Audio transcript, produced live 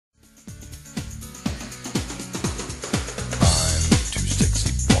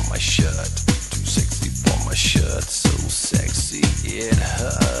see it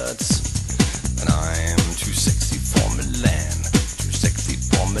hurts. And I'm too sexy for Milan, too sexy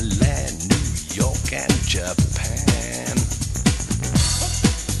for Milan, New York and Japan.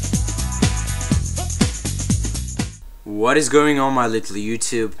 What is going on, my little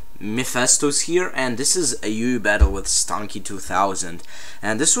YouTube? Mefesto's here, and this is a UU battle with Stanky2000.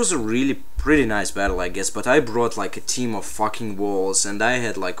 And this was a really pretty nice battle, I guess, but I brought like a team of fucking walls, and I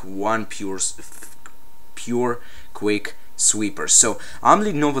had like one pure quick sweeper. So I'm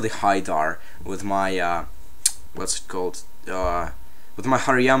leading over the Haidar with my what's it called? With my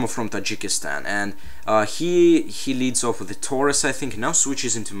Haryama from Tajikistan, and he leads off with the Taurus, I think. Now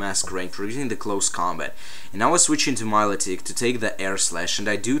switches into Masquerade, predicting the close combat. And now I switch into Milotic to take the air slash, and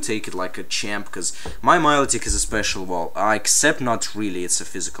I do take it like a champ, because my Milotic is a special wall, except not really, it's a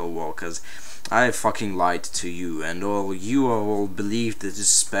physical wall, because I fucking lied to you, and you all believed that this is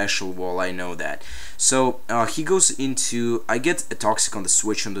a special wall, I know that. So he goes into, I get a Toxic on the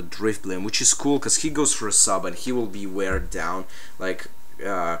switch on the Drift Blade, which is cool, because he goes for a sub, and he will be weared down, like,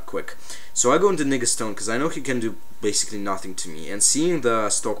 quick. So I go into Nigga Stone, because I know he can do basically nothing to me, and seeing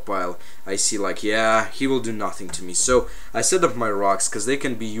the stockpile, I see like, yeah, he will do nothing to me. So I set up my rocks, because they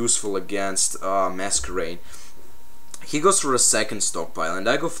can be useful against Masquerade. He goes for a second stockpile, and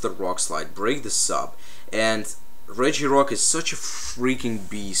I go for the rock slide, break the sub, and Regirock is such a freaking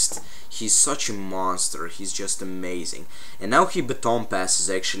beast. He's such a monster, he's just amazing. And now he baton passes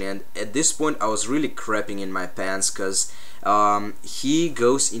actually, and at this point I was really crapping in my pants, because he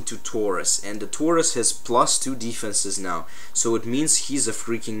goes into Taurus, and the Taurus has +2 defenses now, so it means he's a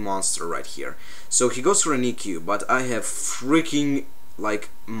freaking monster right here. So he goes for an EQ, but I have freaking like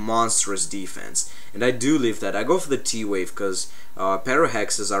monstrous defense, and I do leave that. I go for the T-Wave, because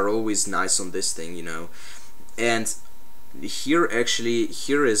Parahexes are always nice on this thing, you know. And here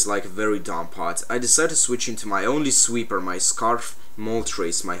is like a very dumb pot. I decided to switch into my only sweeper, my Scarf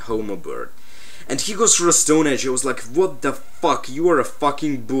Moltres, my Homo Bird. And he goes for a Stone Edge. I was like, what the fuck, you are a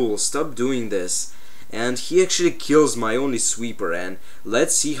fucking bull, stop doing this. And he actually kills my only sweeper, and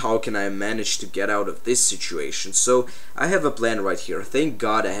let's see how can I manage to get out of this situation. So I have a plan right here. Thank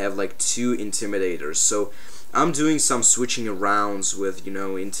God I have like 2 Intimidators, so I'm doing some switching arounds with, you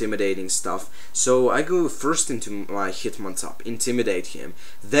know, intimidating stuff. So I go first into my Hitmontop, intimidate him,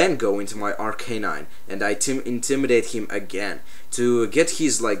 then go into my Arcanine, and I intimidate him again to get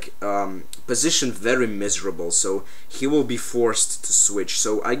his like position very miserable, so he will be forced to switch.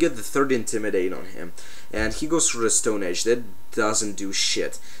 So I get the third intimidate on him, and he goes for a Stone Edge. That doesn't do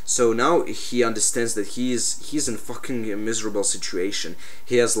shit. So now he understands that he's in fucking a miserable situation.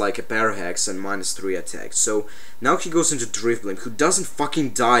 He has like a Parahex and -3 attack. So now he goes into Drift Blink, who doesn't fucking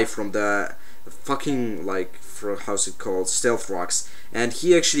die from the fucking like, for how's it called, Stealth Rocks, and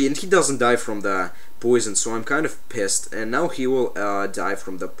he doesn't die from the poison. So I'm kind of pissed, and now he will die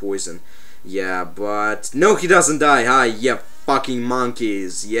from the poison. Yeah, but no, he doesn't die. Hi, yeah, fucking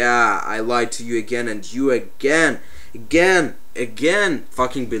monkeys. Yeah, I lied to you again, and you again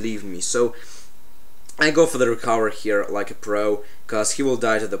fucking believe me. So I go for the recover here like a pro, cause he will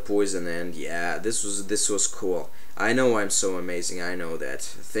die to the poison, and yeah, this was cool. I know I'm so amazing, I know that.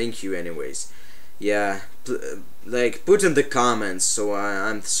 Thank you anyways. Yeah, like, put in the comments so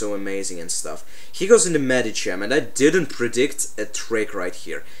I'm so amazing and stuff. He goes into Medicham, and I didn't predict a trick right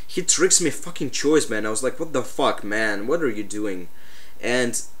here. He tricks me fucking choice, man. I was like, what the fuck, man? What are you doing?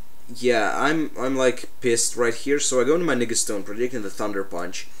 And yeah, I'm like pissed right here. So I go into my Nigga Stone, predicting the Thunder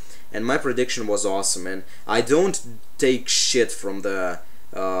Punch, and my prediction was awesome, and I don't take shit from the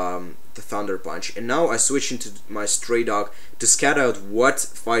Thunder Punch. And now I switch into my Stray Dog to scout out what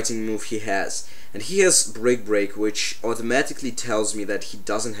fighting move he has. And he has Break, which automatically tells me that he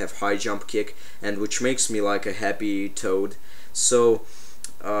doesn't have High Jump Kick, and which makes me like a happy toad. So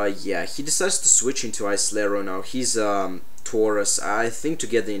yeah, he decides to switch into Islero now. He's Taurus, I think, to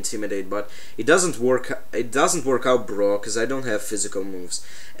get the Intimidate, but it doesn't work out, bro, because I don't have physical moves.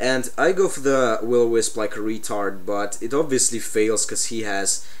 And I go for the Will-O-Wisp like a retard, but it obviously fails because he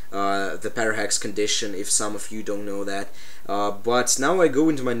has the Parahex condition, if some of you don't know that. But now I go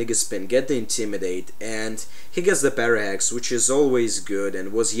into my Nigga Spin, get the Intimidate, and he gets the Parahex, which is always good,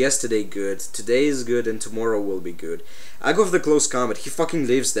 and was yesterday good, today is good, and tomorrow will be good. I go for the Close Combat, he fucking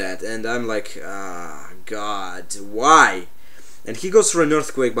lives that, and I'm like, ah, God, why? And he goes for an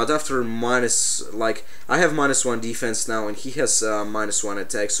Earthquake, but after I have -1 defense now, and he has -1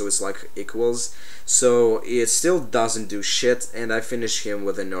 attack, so it's like equals. So it still doesn't do shit, and I finish him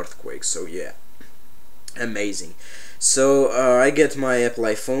with an Earthquake, so yeah. Amazing. So I get my Apple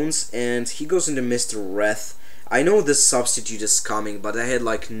iPhones, and he goes into Mr. Wrath. I know this substitute is coming, but I had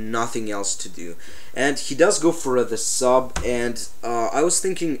like nothing else to do. And he does go for the sub, and I was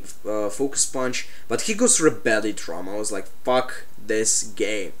thinking focus punch, but he goes for a belly drum. I was like, fuck this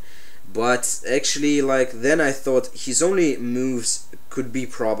game. But actually, like, then I thought his only moves could be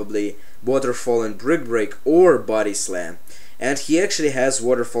probably waterfall and brick break or body slam. And he actually has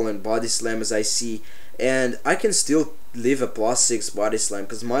waterfall and body slam, as I see, and I can still live a +6 body slam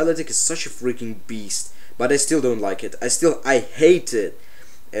because Milotic is such a freaking beast. But I still don't like it. I hate it,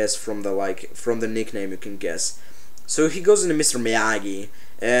 as from the nickname you can guess. So he goes into Mr. Miyagi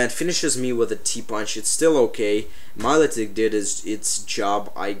and finishes me with a T-punch. It's still okay. Milotic did its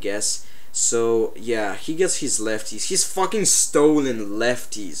job, I guess. So yeah, he gets his lefties. He's fucking stolen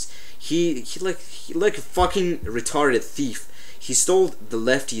lefties. He like a fucking retarded thief. He stole the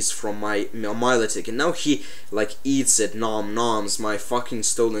lefties from my Milotic, and now he like eats it, nom noms, my fucking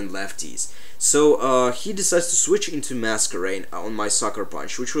stolen lefties. So he decides to switch into Masquerade on my Sucker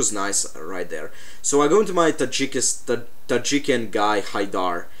Punch, which was nice right there. So I go into my Tajikian guy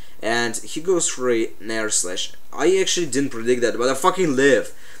Haidar, and he goes for an air slash. I actually didn't predict that, but I fucking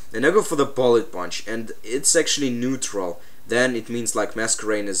live. And I go for the bullet punch, and it's actually neutral. Then it means like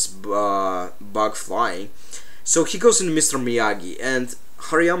Masquerade is bug flying. So he goes into Mr. Miyagi, and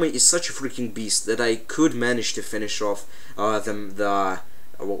Hariyama is such a freaking beast that I could manage to finish off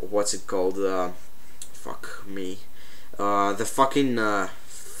what's it called? Fuck me. The fucking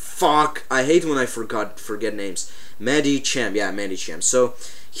fuck. I hate when I forget names. Medicham, yeah, Medicham. So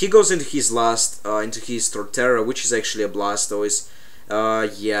he goes into his last, into his Torterra, which is actually a Blastoise.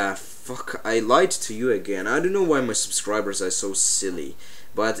 Yeah, fuck. I lied to you again. I don't know why my subscribers are so silly.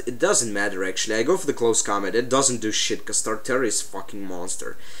 But it doesn't matter actually. I go for the close combat. It doesn't do shit because Tartara is fucking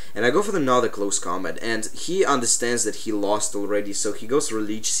monster. And I go for another close combat, and he understands that he lost already, so he goes for a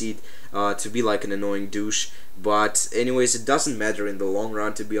Leech Seed to be like an annoying douche. But anyways, it doesn't matter in the long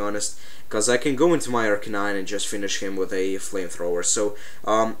run, to be honest, because I can go into my Arcanine and just finish him with a flamethrower. So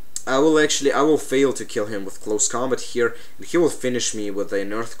I will fail to kill him with close combat here, and he will finish me with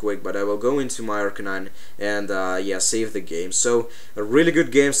an Earthquake, but I will go into my Arcanine and yeah, save the game. So a really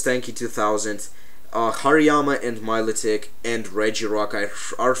good game, Stanky2000. Hariyama and Milotic and Regirock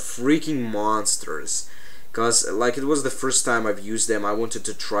are freaking monsters, cause like it was the first time I've used them. I wanted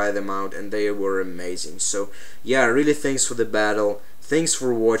to try them out, and they were amazing. So yeah, really thanks for the battle. Thanks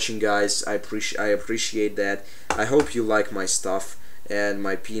for watching, guys. I appreciate that. I hope you like my stuff and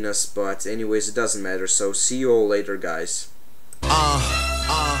my penis, but anyways, it doesn't matter. So see you all later, guys.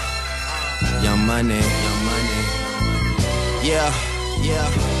 Young money, yeah.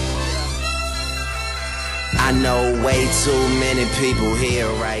 I know way too many people here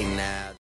right now.